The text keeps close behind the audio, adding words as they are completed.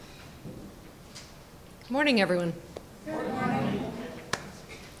Morning, everyone. Good morning.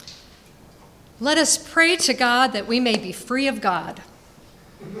 Let us pray to God that we may be free of God.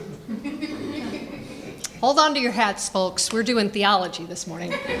 Hold on to your hats, folks. We're doing theology this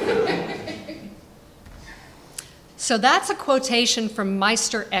morning. So that's a quotation from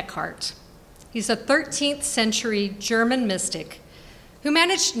Meister Eckhart. He's a 13th century German mystic who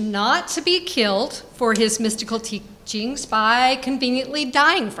managed not to be killed for his mystical teachings by conveniently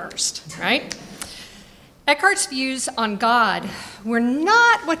dying first, right? Eckhart's views on God were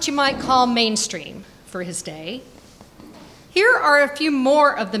not what you might call mainstream for his day. Here are a few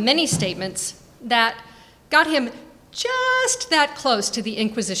more of the many statements that got him just that close to the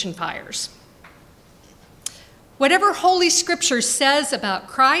Inquisition fires. Whatever Holy Scripture says about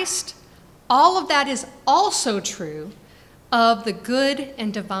Christ, all of that is also true of the good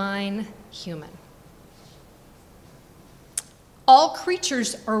and divine human. All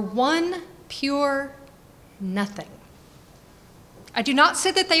creatures are one pure nothing. I do not say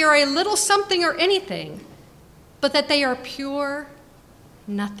that they are a little something or anything, but that they are pure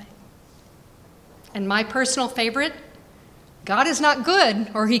nothing. And my personal favorite, God is not good,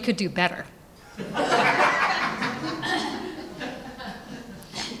 or he could do better.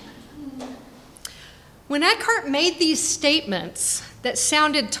 When Eckhart made these statements that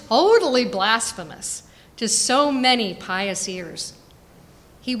sounded totally blasphemous to so many pious ears,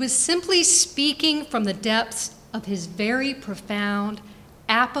 he was simply speaking from the depths of his very profound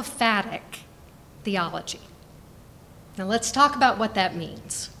apophatic theology. Now let's talk about what that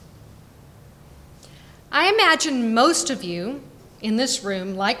means. I imagine most of you in this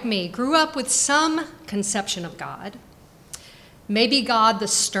room, like me, grew up with some conception of God. Maybe God the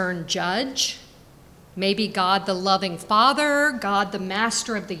stern judge, maybe God the loving father, God the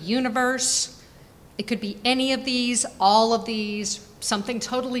master of the universe. It could be any of these, all of these, something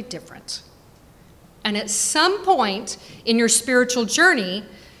totally different. And at some point in your spiritual journey,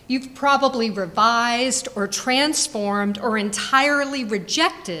 you've probably revised or transformed or entirely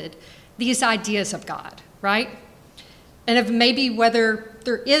rejected these ideas of God, right? And of maybe whether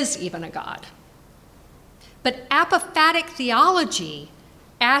there is even a God. But apophatic theology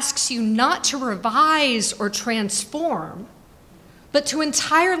asks you not to revise or transform, but to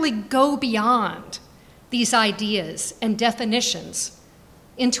entirely go beyond these ideas and definitions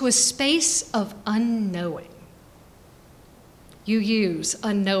into a space of unknowing. You use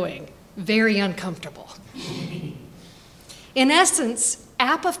unknowing, very uncomfortable. In essence,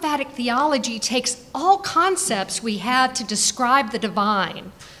 apophatic theology takes all concepts we have to describe the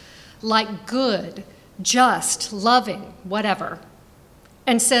divine, like good, just, loving, whatever,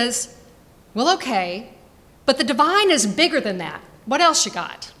 and says, well, okay, but the divine is bigger than that. What else you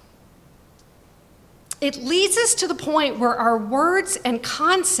got? It leads us to the point where our words and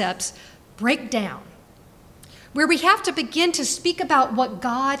concepts break down, where we have to begin to speak about what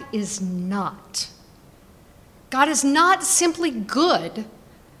God is not. God is not simply good,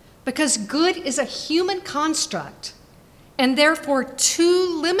 because good is a human construct and therefore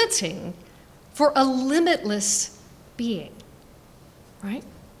too limiting for a limitless being, right?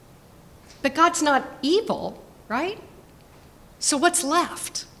 But God's not evil, right? So what's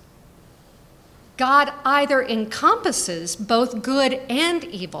left? God either encompasses both good and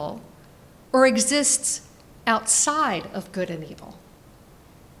evil or exists outside of good and evil,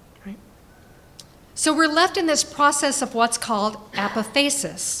 right? So we're left in this process of what's called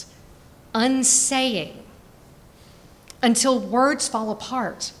apophasis, unsaying, until words fall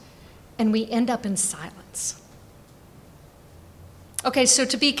apart and we end up in silence. Okay, so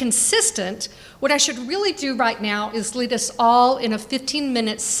to be consistent, what I should really do right now is lead us all in a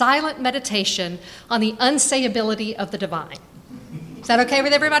 15-minute silent meditation on the unsayability of the divine. Is that okay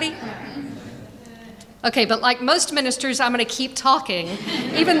with everybody? Okay, but like most ministers, I'm going to keep talking,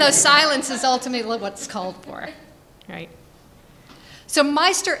 even though silence is ultimately what's called for, right? So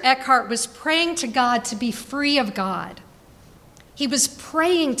Meister Eckhart was praying to God to be free of God. He was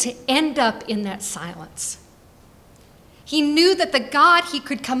praying to end up in that silence. He knew that the God he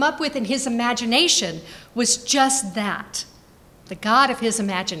could come up with in his imagination was just that, the God of his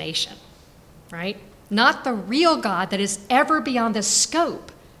imagination, right? Not the real God that is ever beyond the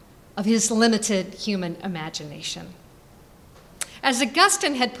scope of his limited human imagination. As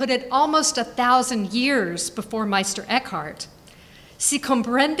Augustine had put it almost 1,000 years before Meister Eckhart, si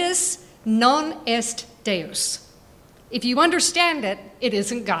comprendis non est Deus. If you understand it, it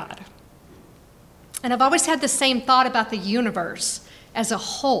isn't God. And I've always had the same thought about the universe as a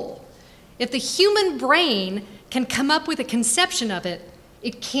whole. If the human brain can come up with a conception of it,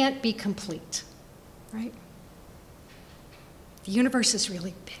 it can't be complete, right? The universe is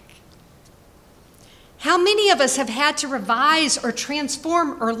really big. How many of us have had to revise or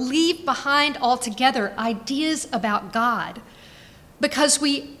transform or leave behind altogether ideas about God because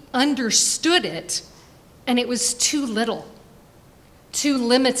we understood it and it was too little, too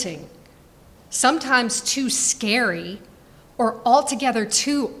limiting, sometimes too scary, or altogether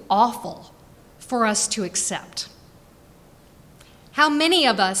too awful for us to accept? How many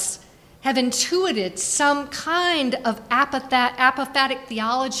of us have intuited some kind of apophatic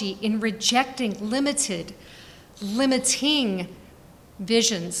theology in rejecting limiting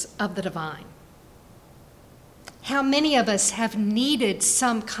visions of the divine? How many of us have needed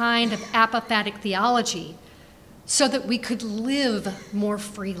some kind of apophatic theology so that we could live more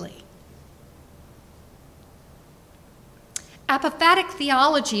freely? Apophatic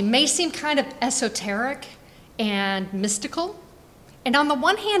theology may seem kind of esoteric and mystical, and on the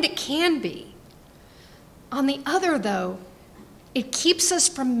one hand it can be. On the other, though, it keeps us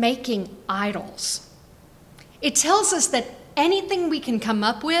from making idols. It tells us that anything we can come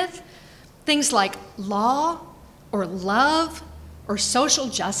up with, things like law or love or social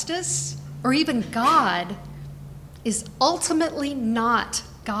justice or even God, is ultimately not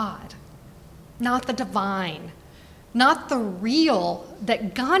God, not the divine, not the real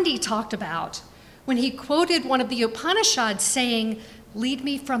that Gandhi talked about when he quoted one of the Upanishads saying, "Lead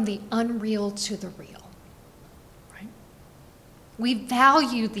me from the unreal to the real." Right? We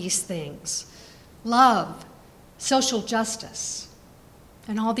value these things, love, social justice,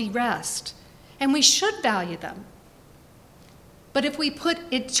 and all the rest, and we should value them. But if we put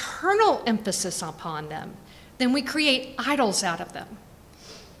eternal emphasis upon them, then we create idols out of them.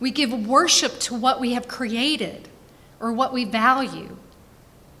 We give worship to what we have created or what we value.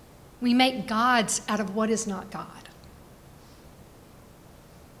 We make gods out of what is not God.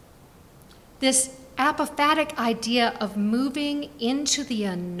 This apophatic idea of moving into the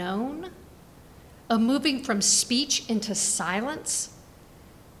unknown, of moving from speech into silence,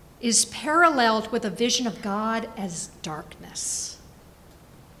 is paralleled with a vision of God as darkness.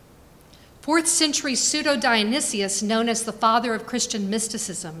 4th century Pseudo-Dionysius, known as the father of Christian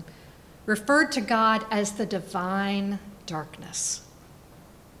mysticism, referred to God as the divine darkness.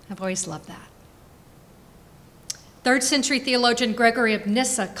 I've always loved that. 3rd century theologian Gregory of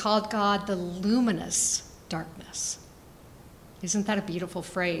Nyssa called God the luminous darkness. Isn't that a beautiful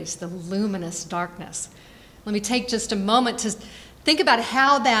phrase, the luminous darkness? Let me take just a moment to think about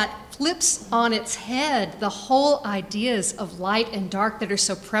how that flips on its head the whole ideas of light and dark that are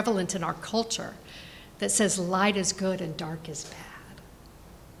so prevalent in our culture, that says light is good and dark is bad,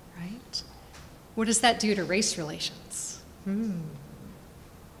 right? What does that do to race relations?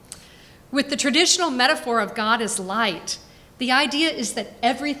 With the traditional metaphor of God as light, the idea is that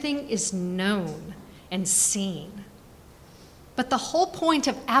everything is known and seen. But the whole point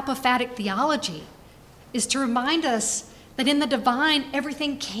of apophatic theology is to remind us that in the divine,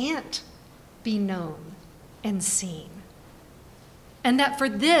 everything can't be known and seen. And that for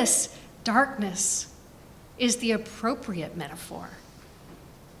this, darkness is the appropriate metaphor.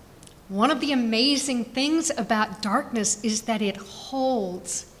 One of the amazing things about darkness is that it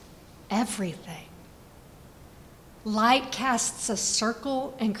holds everything. Light casts a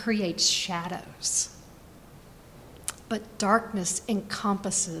circle and creates shadows, but darkness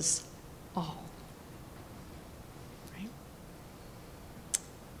encompasses all. Right?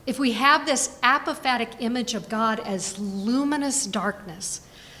 If we have this apophatic image of God as luminous darkness,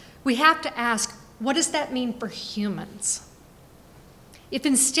 we have to ask, what does that mean for humans? If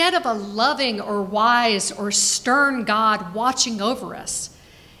instead of a loving or wise or stern God watching over us,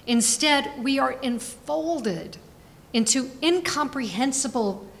 instead we are enfolded into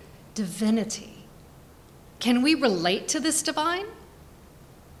incomprehensible divinity, can we relate to this divine?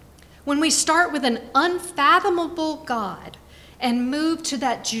 When we start with an unfathomable God and move to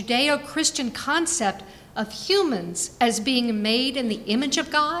that Judeo-Christian concept of humans as being made in the image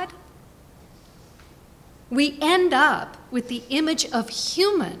of God, we end up with the image of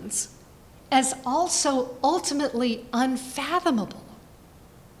humans as also ultimately unfathomable.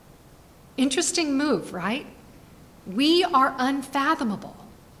 Interesting move, right? We are unfathomable.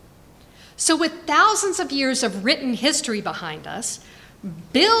 So with thousands of years of written history behind us,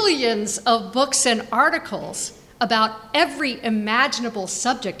 billions of books and articles about every imaginable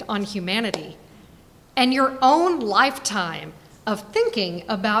subject on humanity, and your own lifetime of thinking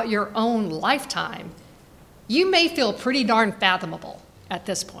about your own lifetime, you may feel pretty darn fathomable at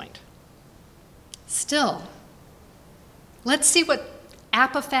this point. Still, let's see what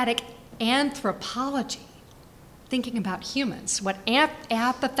apophatic anthropology, thinking about humans, what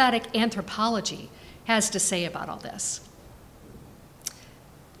apophatic anthropology has to say about all this.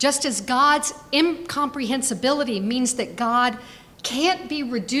 Just as God's incomprehensibility means that God can't be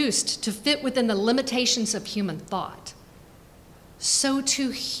reduced to fit within the limitations of human thought, so too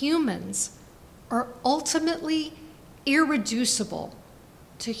humans are ultimately irreducible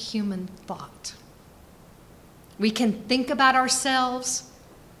to human thought. We can think about ourselves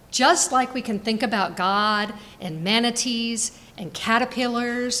just like we can think about God and manatees and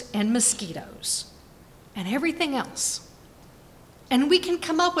caterpillars and mosquitoes and everything else. And we can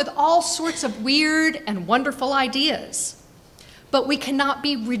come up with all sorts of weird and wonderful ideas, but we cannot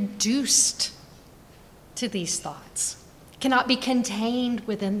be reduced to these thoughts, cannot be contained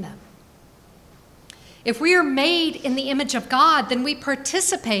within them. If we are made in the image of God, then we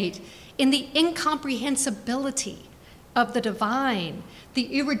participate in the incomprehensibility of the divine, the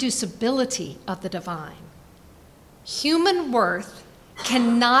irreducibility of the divine. Human worth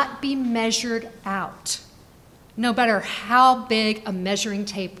cannot be measured out, no matter how big a measuring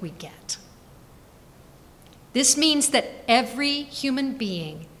tape we get. This means that every human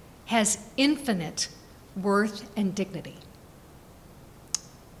being has infinite worth and dignity.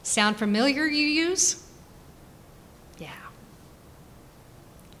 Sound familiar, you use? Yeah.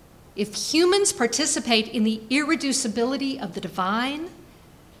 If humans participate in the irreducibility of the divine,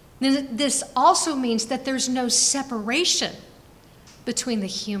 then this also means that there's no separation between the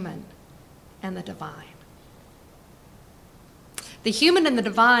human and the divine. The human and the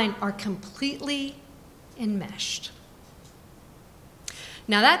divine are completely enmeshed.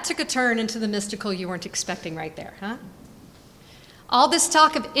 Now that took a turn into the mystical you weren't expecting right there, huh? All this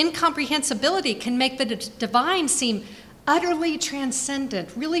talk of incomprehensibility can make the divine seem utterly transcendent,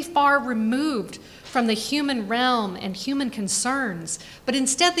 really far removed from the human realm and human concerns. But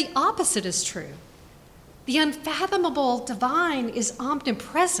instead, the opposite is true. The unfathomable divine is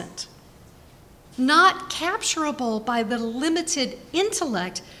omnipresent, not capturable by the limited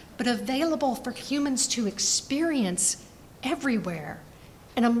intellect, but available for humans to experience everywhere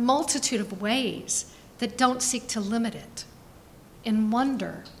in a multitude of ways that don't seek to limit it, in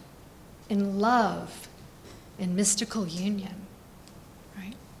wonder, in love, in mystical union,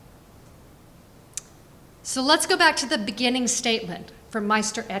 right? So let's go back to the beginning statement from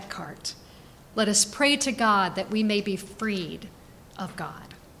Meister Eckhart. Let us pray to God that we may be freed of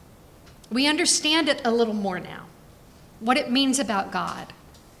God. We understand it a little more now, what it means about God,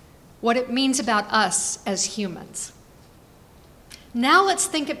 what it means about us as humans. Now let's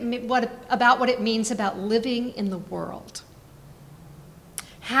think about what it means about living in the world.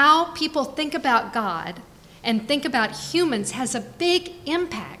 How people think about God and think about humans has a big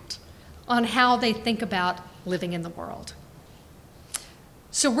impact on how they think about living in the world.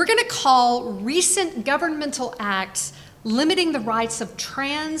 So we're going to call recent governmental acts limiting the rights of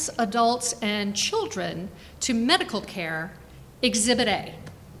trans adults and children to medical care Exhibit A.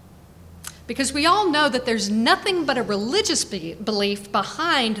 Because we all know that there's nothing but a religious belief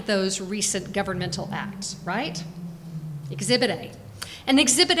behind those recent governmental acts, right? Exhibit A. And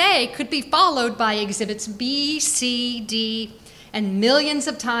Exhibit A could be followed by Exhibits B, C, D, and millions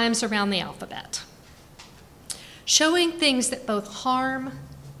of times around the alphabet, showing things that both harm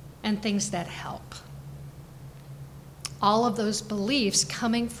and things that help. All of those beliefs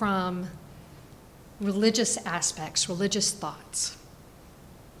coming from religious aspects, religious thoughts.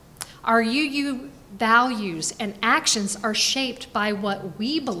 Our UU values and actions are shaped by what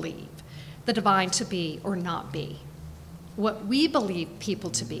we believe the divine to be or not be, what we believe people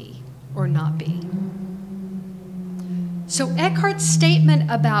to be or not be. So Eckhart's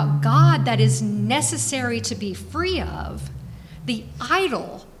statement about God that is necessary to be free of, the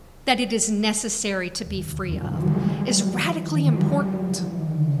idol that it is necessary to be free of, is radically important.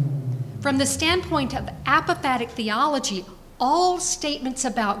 From the standpoint of apophatic theology, all statements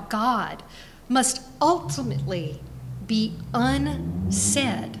about God must ultimately be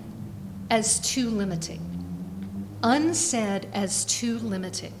unsaid as too limiting. Unsaid as too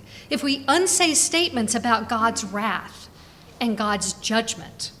limiting. If we unsay statements about God's wrath and God's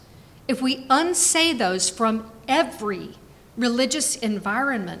judgment, if we unsay those from every religious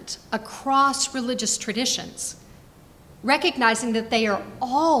environment across religious traditions, recognizing that they are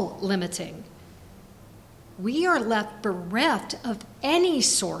all limiting, we are left bereft of any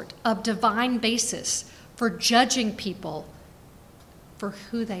sort of divine basis for judging people for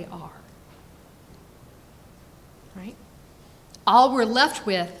who they are. Right? All we're left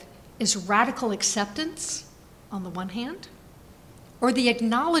with is radical acceptance on the one hand, or the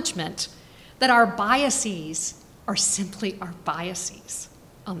acknowledgement that our biases are simply our biases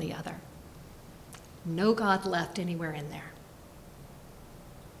on the other. No God left anywhere in there.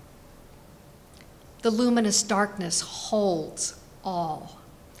 The luminous darkness holds all.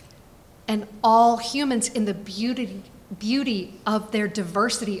 and all humans in the beauty of their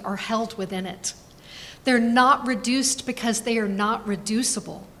diversity are held within it. They're not reduced because they are not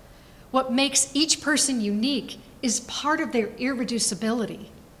reducible. What makes each person unique is part of their irreducibility.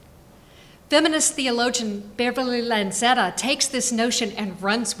 Feminist theologian Beverly Lanzetta takes this notion and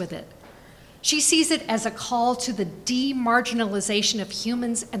runs with it. She sees it as a call to the demarginalization of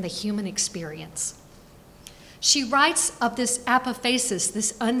humans and the human experience. She writes of this apophasis,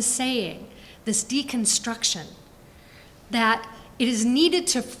 this unsaying, this deconstruction, that it is needed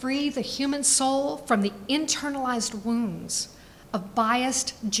to free the human soul from the internalized wounds of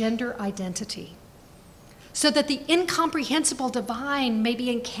biased gender identity, so that the incomprehensible divine may be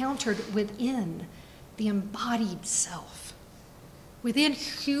encountered within the embodied self, within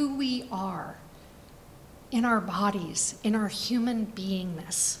who we are, in our bodies, in our human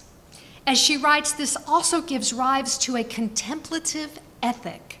beingness. As she writes, this also gives rise to a contemplative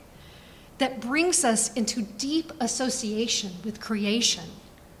ethic that brings us into deep association with creation,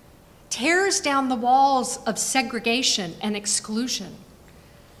 tears down the walls of segregation and exclusion,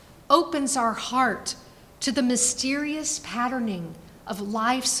 opens our heart to the mysterious patterning of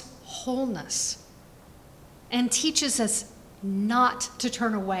life's wholeness, and teaches us not to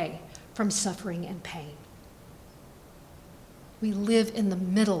turn away from suffering and pain. We live in the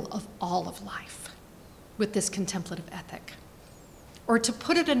middle of all of life with this contemplative ethic. Or to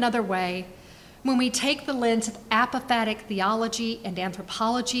put it another way, when we take the lens of apophatic theology and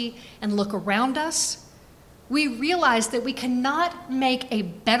anthropology and look around us, we realize that we cannot make a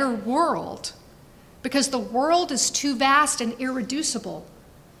better world because the world is too vast and irreducible,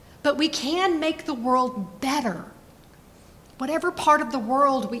 but we can make the world better, whatever part of the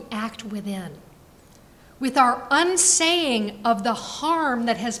world we act within, with our unsaying of the harm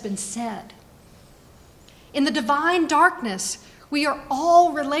that has been said. In the divine darkness, we are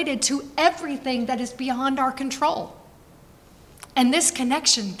all related to everything that is beyond our control. And this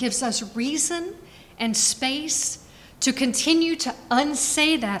connection gives us reason and space to continue to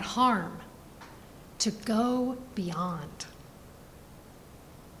unsay that harm, to go beyond.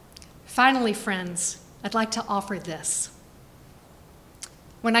 Finally, friends, I'd like to offer this.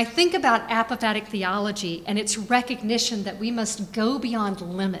 When I think about apophatic theology and its recognition that we must go beyond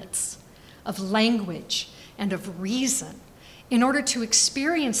limits of language and of reason in order to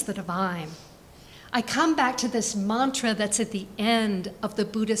experience the divine, I come back to this mantra that's at the end of the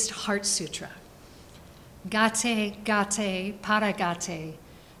Buddhist Heart Sutra. Gate, gate, parasamgate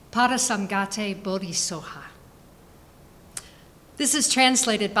bodhisoha. This is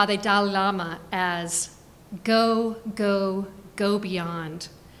translated by the Dalai Lama as go, go, go beyond,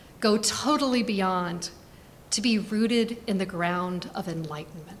 go totally beyond, to be rooted in the ground of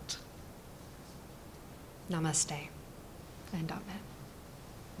enlightenment. Namaste and amen.